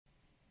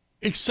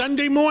It's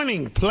Sunday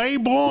morning. Play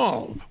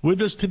ball.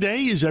 With us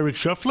today is Eric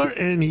Schuffler,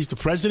 and he's the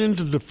president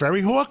of the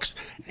Ferryhawks.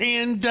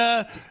 And,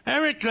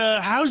 Eric,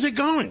 how's it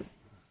going?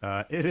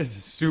 It is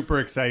a super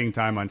exciting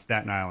time on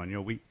Staten Island.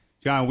 You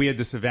know, we had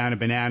the Savannah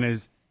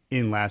Bananas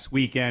in last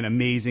weekend.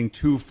 Amazing.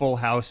 2 full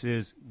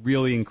houses.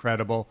 Really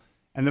incredible.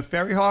 And the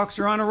Ferryhawks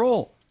are on a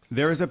roll.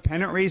 There is a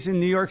pennant race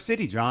in New York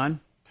City, John.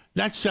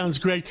 That sounds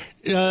great.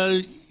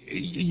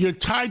 You're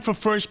tied for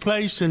first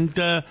place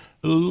and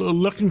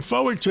looking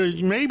forward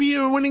to maybe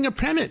you're winning a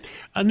pennant.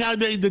 Now,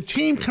 the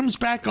team comes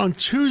back on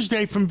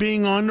Tuesday from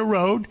being on the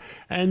road,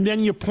 and then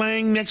you're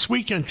playing next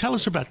weekend. Tell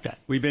us about that.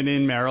 We've been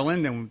in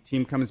Maryland, and the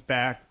team comes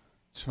back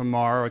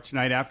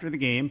tonight after the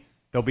game.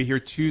 They'll be here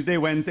Tuesday,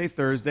 Wednesday,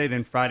 Thursday,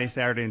 then Friday,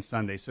 Saturday, and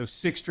Sunday. So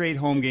 6 straight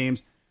home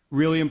games,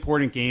 really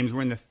important games.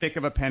 We're in the thick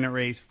of a pennant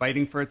race,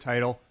 fighting for a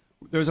title.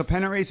 There's a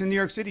pennant race in New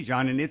York City,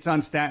 John, and it's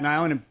on Staten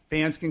Island, and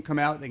fans can come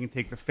out. They can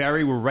take the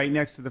ferry. We're right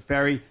next to the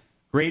ferry.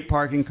 Great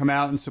parking. Come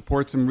out and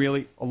support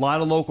a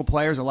lot of local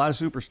players, a lot of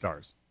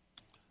superstars.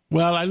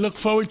 Well, I look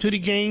forward to the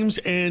games,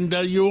 and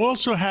you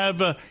also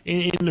have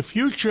in the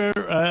future,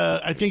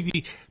 I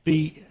think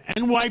the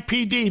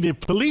NYPD, the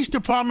police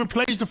department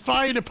plays the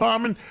fire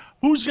department.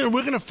 We're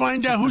going to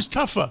find out who's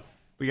tougher.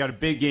 We got a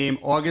big game,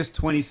 August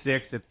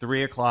 26th at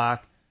 3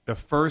 o'clock. The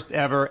first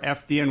ever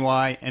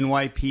FDNY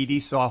NYPD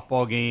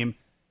softball game,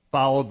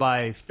 followed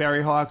by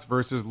Ferryhawks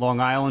versus Long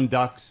Island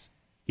Ducks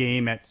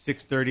game at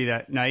 6:30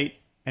 that night,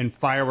 and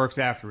fireworks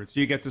afterwards.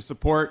 So you get to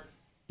support,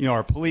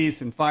 our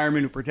police and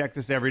firemen who protect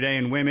us every day,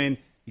 and women.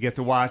 You get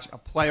to watch a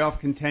playoff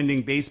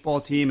contending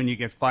baseball team, and you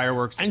get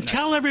fireworks. And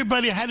tell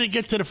everybody how to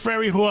get to the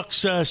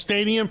Ferryhawks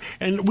stadium.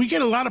 And we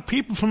get a lot of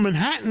people from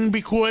Manhattan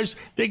because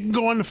they can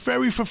go on the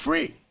ferry for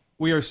free.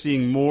 We are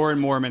seeing more and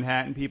more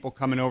Manhattan people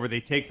coming over. They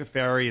take the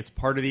ferry. It's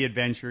part of the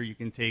adventure. You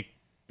can take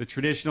the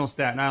traditional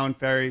Staten Island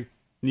ferry.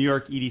 New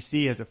York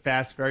EDC has a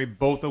fast ferry,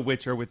 both of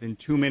which are within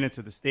 2 minutes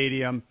of the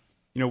stadium.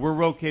 We're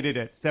located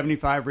at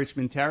 75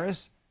 Richmond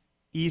Terrace.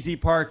 Easy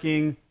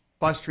parking,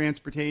 bus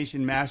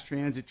transportation, mass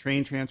transit,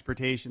 train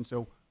transportation.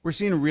 So we're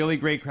seeing really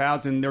great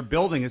crowds, and they're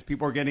building as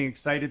people are getting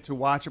excited to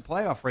watch a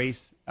playoff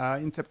race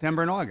in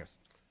September and August.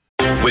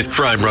 With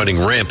crime running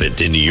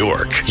rampant in New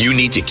York, you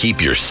need to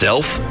keep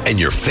yourself and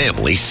your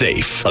family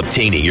safe.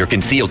 Obtaining your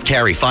concealed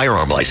carry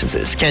firearm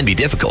licenses can be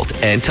difficult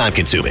and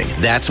time-consuming.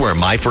 That's where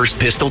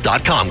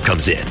MyFirstPistol.com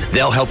comes in.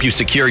 They'll help you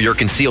secure your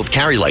concealed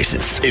carry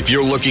license. If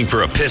you're looking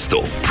for a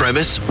pistol,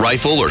 premise,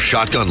 rifle, or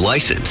shotgun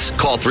license,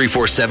 call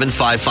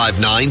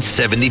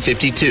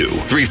 347-559-7052.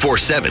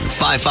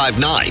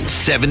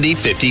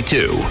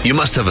 347-559-7052. You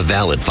must have a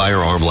valid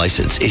firearm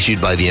license issued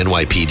by the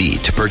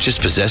NYPD to purchase,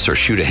 possess, or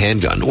shoot a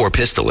handgun or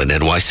pistol in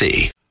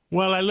NYC.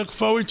 Well, I look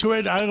forward to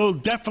it. I will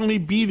definitely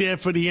be there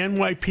for the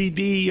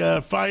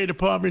NYPD Fire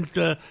Department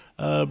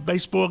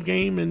baseball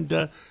game.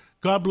 And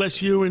God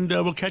bless you, and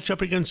we'll catch up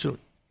again soon.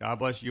 God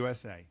bless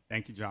USA.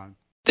 Thank you, John.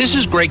 This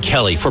is Greg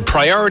Kelly for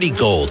Priority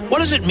Gold. What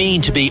does it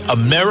mean to be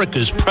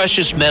America's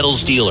precious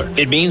metals dealer?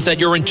 It means that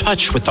you're in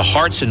touch with the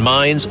hearts and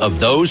minds of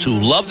those who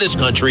love this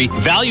country,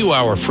 value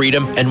our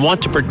freedom, and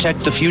want to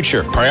protect the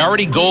future.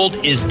 Priority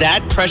Gold is that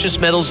precious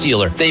metals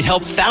dealer. They've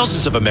helped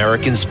thousands of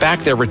Americans back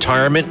their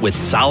retirement with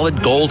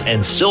solid gold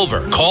and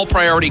silver. Call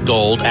Priority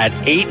Gold at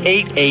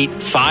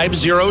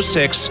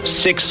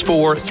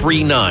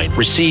 888-506-6439.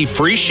 Receive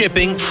free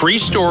shipping, free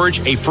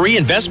storage, a free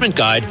investment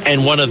guide,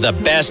 and one of the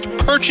best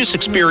purchase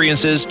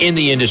experiences in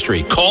the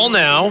industry. Call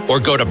now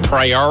or go to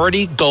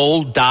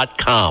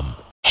PriorityGold.com.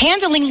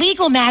 Handling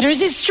legal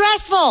matters is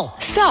stressful.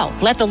 So,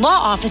 let the law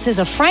offices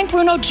of Frank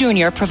Bruno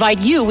Jr. provide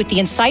you with the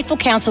insightful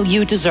counsel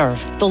you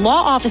deserve. The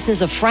law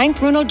offices of Frank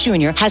Bruno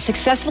Jr. has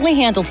successfully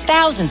handled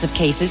thousands of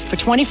cases for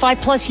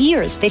 25 plus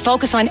years. They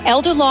focus on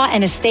elder law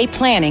and estate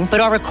planning, but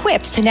are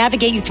equipped to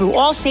navigate you through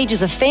all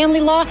stages of family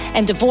law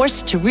and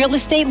divorce to real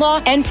estate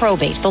law and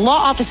probate. The law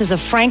offices of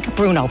Frank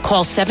Bruno.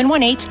 Call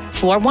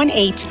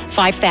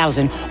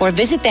 718-418-5000 or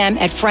visit them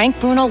at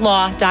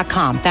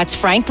frankbrunolaw.com. That's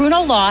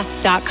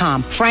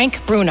frankbrunolaw.com.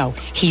 Frank Bruno.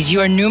 He's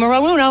your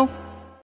numero uno.